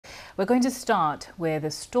We're going to start with a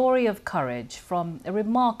story of courage from a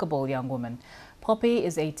remarkable young woman. Poppy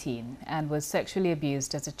is 18 and was sexually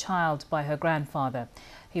abused as a child by her grandfather.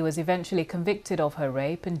 He was eventually convicted of her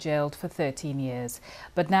rape and jailed for 13 years.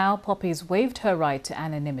 But now Poppy's waived her right to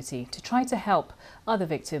anonymity to try to help other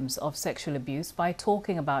victims of sexual abuse by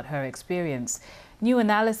talking about her experience. New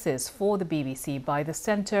analysis for the BBC by the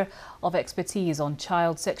Centre of Expertise on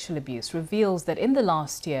Child Sexual Abuse reveals that in the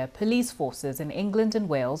last year, police forces in England and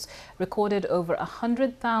Wales recorded over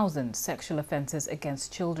 100,000 sexual offences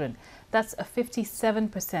against children. That's a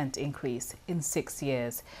 57% increase in 6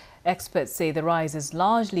 years. Experts say the rise is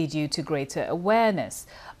largely due to greater awareness,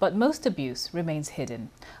 but most abuse remains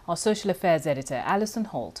hidden. Our social affairs editor, Alison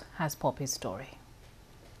Holt, has Poppy's story.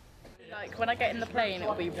 Like when I get in the plane,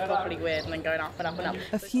 it'll be properly weird and then going up and up and up.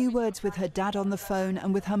 A few words with her dad on the phone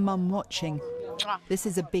and with her mum watching. This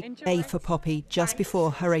is a big day for Poppy just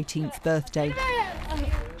before her 18th birthday.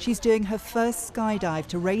 She's doing her first skydive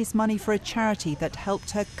to raise money for a charity that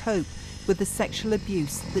helped her cope with the sexual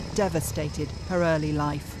abuse that devastated her early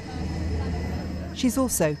life. She's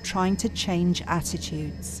also trying to change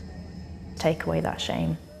attitudes. Take away that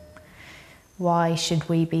shame. Why should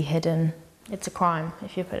we be hidden? It's a crime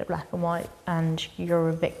if you put it black and white and you're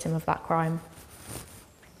a victim of that crime.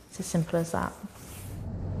 It's as simple as that.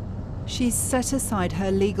 She's set aside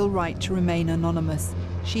her legal right to remain anonymous.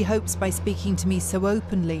 She hopes by speaking to me so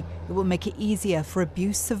openly, it will make it easier for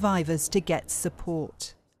abuse survivors to get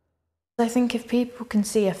support. I think if people can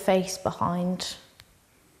see a face behind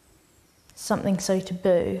something so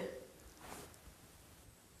taboo,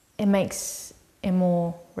 it makes it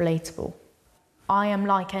more relatable. I am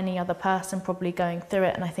like any other person probably going through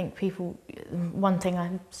it, and I think people, one thing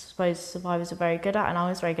I suppose survivors are very good at, and I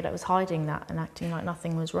was very good at, was hiding that and acting like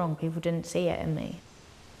nothing was wrong. People didn't see it in me.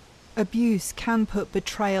 Abuse can put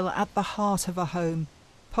betrayal at the heart of a home.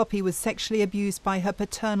 Poppy was sexually abused by her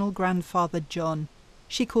paternal grandfather, John.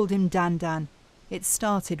 She called him Dan Dan. It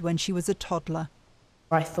started when she was a toddler.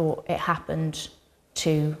 I thought it happened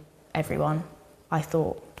to everyone. I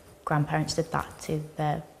thought grandparents did that to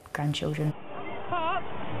their grandchildren.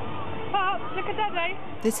 Look at Daddy.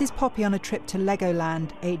 This is Poppy on a trip to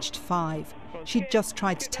Legoland, aged 5. She'd just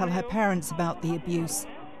tried to tell her parents about the abuse.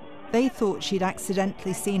 They thought she'd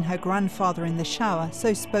accidentally seen her grandfather in the shower,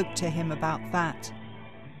 so spoke to him about that.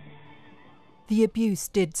 The abuse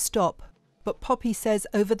did stop, but Poppy says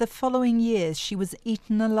over the following years she was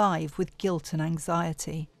eaten alive with guilt and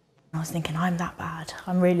anxiety. I was thinking, I'm that bad.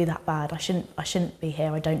 I'm really that bad. I shouldn't be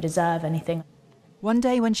here. I don't deserve anything. One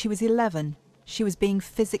day when she was 11, she was being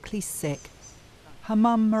physically sick. Her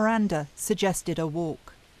mum, Miranda, suggested a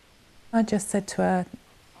walk. I just said to her,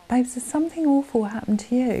 "Babes, has something awful happened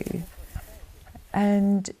to you?"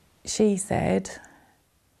 And she said,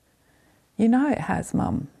 "You know it has,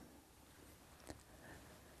 Mum."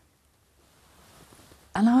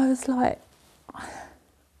 And I was like,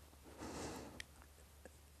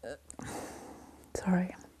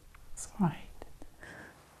 sorry. It's all right.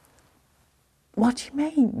 "What do you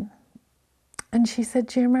mean?" And she said,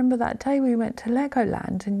 "Do you remember that day we went to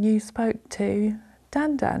Legoland and you spoke to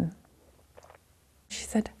Dan Dan?" She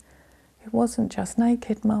said, "It wasn't just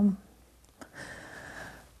naked, Mum."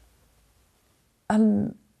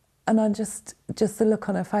 And I just the look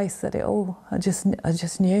on her face said it all. I just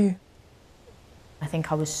knew. I think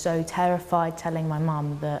I was so terrified telling my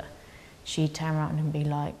mum that she'd turn around and be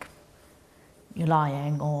like, "You're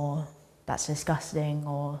lying," or "That's disgusting,"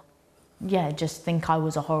 or yeah, just think I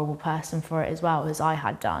was a horrible person for it as well, as I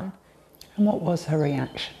had done. And what was her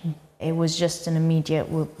reaction? It was just an immediate,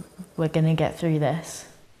 we're going to get through this.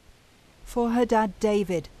 For her dad,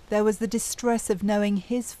 David, there was the distress of knowing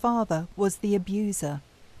his father was the abuser.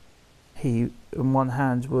 He, on one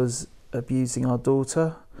hand, was abusing our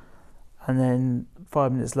daughter, and then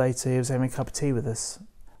 5 minutes later he was having a cup of tea with us.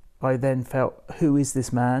 I then felt, who is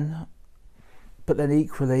this man? But then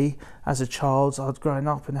equally, as a child, I'd grown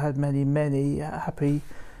up and had many, many happy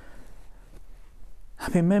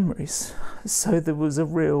memories. So there was a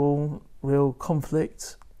real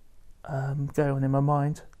conflict going on in my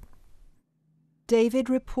mind. David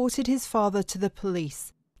reported his father to the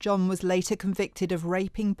police. John was later convicted of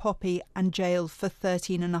raping Poppy and jailed for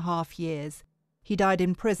 13.5 years. He died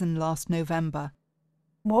in prison last November.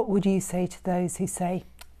 What would you say to those who say,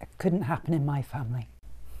 "It couldn't happen in my family"?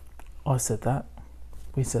 I said that.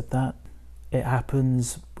 We said that. It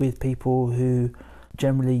happens with people who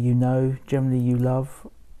generally you know, generally you love.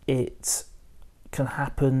 It can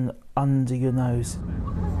happen under your nose.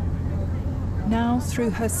 Now,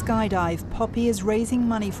 through her skydive, Poppy is raising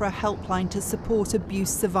money for a helpline to support abuse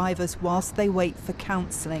survivors whilst they wait for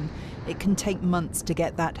counselling. It can take months to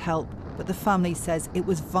get that help, but the family says it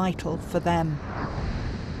was vital for them.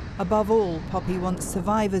 Above all, Poppy wants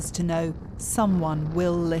survivors to know someone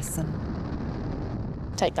will listen.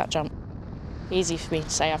 Take that jump. Easy for me to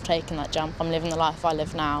say I've taken that jump. I'm living the life I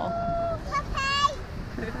live now.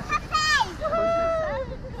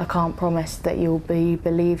 I can't promise that you'll be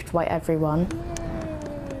believed by everyone,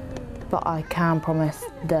 but I can promise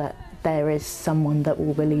that there is someone that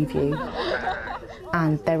will believe you,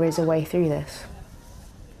 and there is a way through this.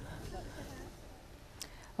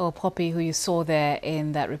 Well, Poppy, who you saw there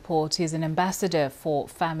in that report, is an ambassador for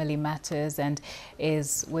Family Matters and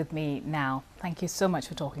is with me now. Thank you so much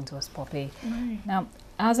for talking to us, Poppy. Now,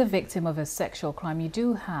 as a victim of a sexual crime, you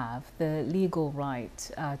do have the legal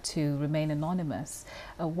right to remain anonymous.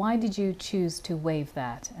 Why did you choose to waive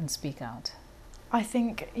that and speak out? I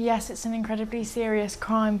think, yes, it's an incredibly serious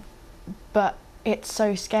crime, but it's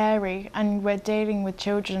so scary, and we're dealing with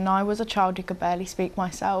children, and I was a child who could barely speak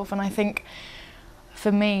myself, and I think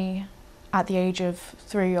for me, at the age of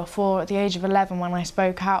 3 or 4, at the age of 11, when I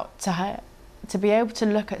spoke out to her, to be able to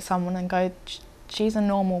look at someone and go, she's a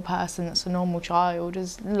normal person, that's a normal child,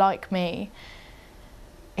 is like me,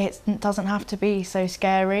 it doesn't have to be so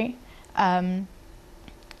scary. Yeah,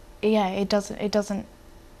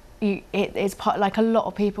 it's part, like a lot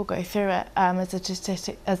of people go through it, as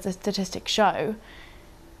the statistics show,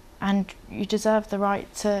 and you deserve the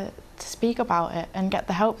right to speak about it and get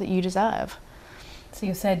the help that you deserve. So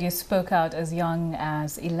you said you spoke out as young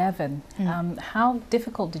as 11. How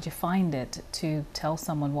difficult did you find it to tell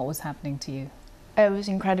someone what was happening to you? It was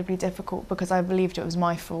incredibly difficult because I believed it was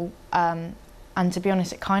my fault. And to be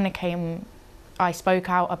honest, it kind of came, I spoke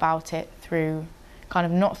out about it through, kind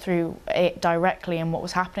of not through it directly and what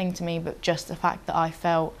was happening to me, but just the fact that I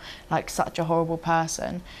felt like such a horrible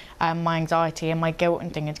person. My anxiety and my guilt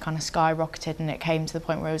and thing had kind of skyrocketed, and it came to the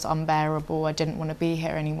point where it was unbearable. I didn't want to be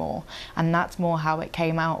here anymore. And that's more how it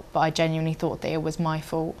came out, but I genuinely thought that it was my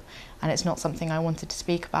fault. And it's not something I wanted to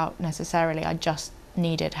speak about necessarily, I just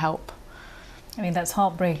needed help. I mean, that's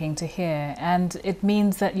heartbreaking to hear, and it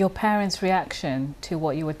means that your parents' reaction to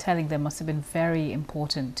what you were telling them must have been very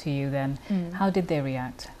important to you then. How did they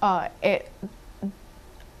react?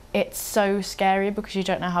 It's so scary because you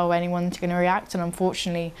don't know how anyone's going to react, and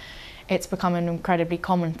unfortunately it's become an incredibly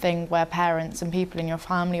common thing where parents and people in your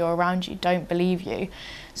family or around you don't believe you.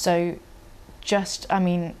 So I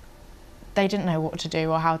mean, they didn't know what to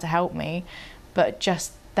do or how to help me, but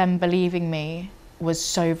just them believing me was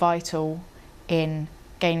so vital in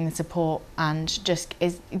gaining the support and just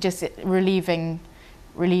relieving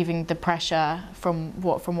the pressure from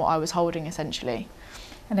what I was holding, essentially.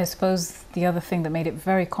 And I suppose the other thing that made it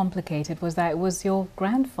very complicated was that it was your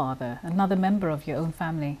grandfather, another member of your own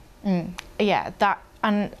family. Yeah,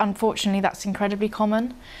 and unfortunately that's incredibly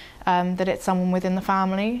common, that it's someone within the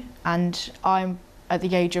family, and I'm, at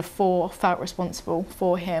the age of 4, felt responsible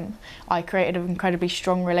for him. I created an incredibly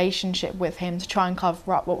strong relationship with him to try and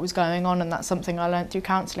cover up what was going on, and that's something I learned through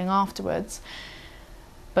counselling afterwards.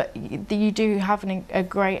 But you do have a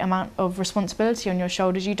great amount of responsibility on your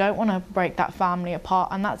shoulders. You don't want to break that family apart,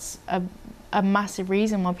 and that's a massive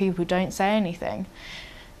reason why people don't say anything.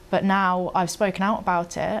 But now I've spoken out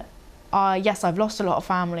about it. Yes, I've lost a lot of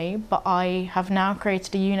family, but I have now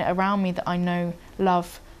created a unit around me that I know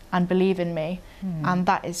love and believe in me, and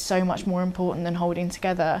that is so much more important than holding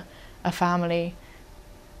together a family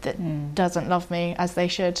that doesn't love me as they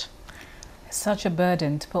should. It's such a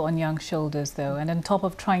burden to put on young shoulders though, and on top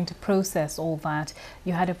of trying to process all that,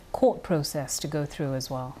 you had a court process to go through as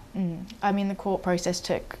well. I mean, the court process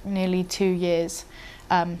took nearly 2 years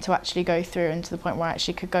to actually go through, and to the point where I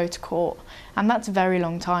actually could go to court, and that's a very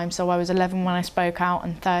long time. So I was 11 when I spoke out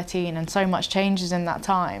and 13, and so much changes in that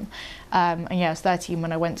time. And yeah, I was 13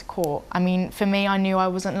 when I went to court. I mean, for me, I knew I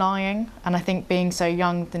wasn't lying, and I think being so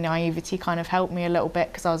young, the naivety kind of helped me a little bit,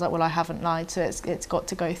 because I was like, well, I haven't lied, so it's got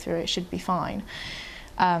to go through, it should be fine.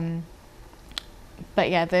 But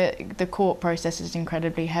yeah, the court process is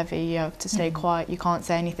incredibly heavy. You have to stay quiet, you can't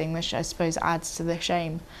say anything, which I suppose adds to the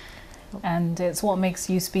shame. And it's what makes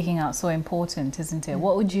you speaking out so important, isn't it?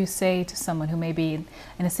 What would you say to someone who may be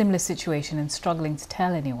in a similar situation and struggling to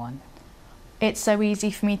tell anyone? It's so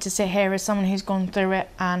easy for me to sit here as someone who's gone through it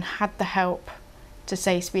and had the help to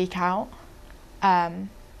say speak out, and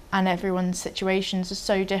everyone's situations are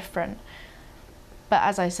so different. But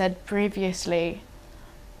as I said previously,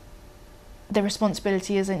 the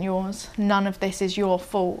responsibility isn't yours. None of this is your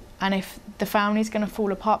fault. And if the family's going to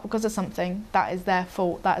fall apart because of something, that is their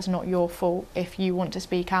fault. That is not your fault if you want to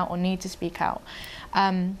speak out or need to speak out.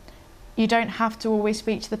 You don't have to always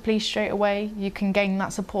speak to the police straight away. You can gain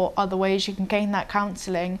that support other ways. You can gain that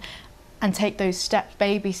counselling and take those steps,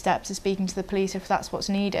 baby steps, of speaking to the police if that's what's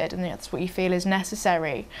needed and that's what you feel is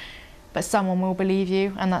necessary. But someone will believe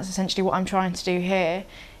you, and that's essentially what I'm trying to do here.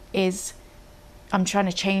 Is I'm trying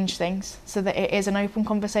to change things so that it is an open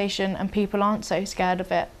conversation and people aren't so scared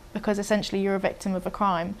of it, because essentially you're a victim of a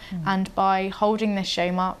crime. And by holding this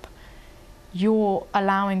shame up, you're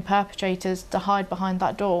allowing perpetrators to hide behind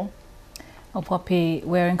that door. Well, Poppy,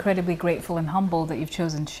 we're incredibly grateful and humbled that you've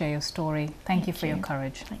chosen to share your story. Thank you for your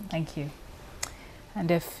courage. Thank you.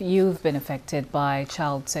 And if you've been affected by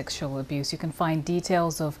child sexual abuse, you can find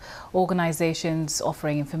details of organisations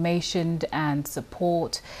offering information and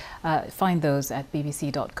support. Find those at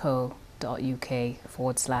bbc.co.uk/action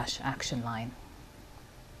line.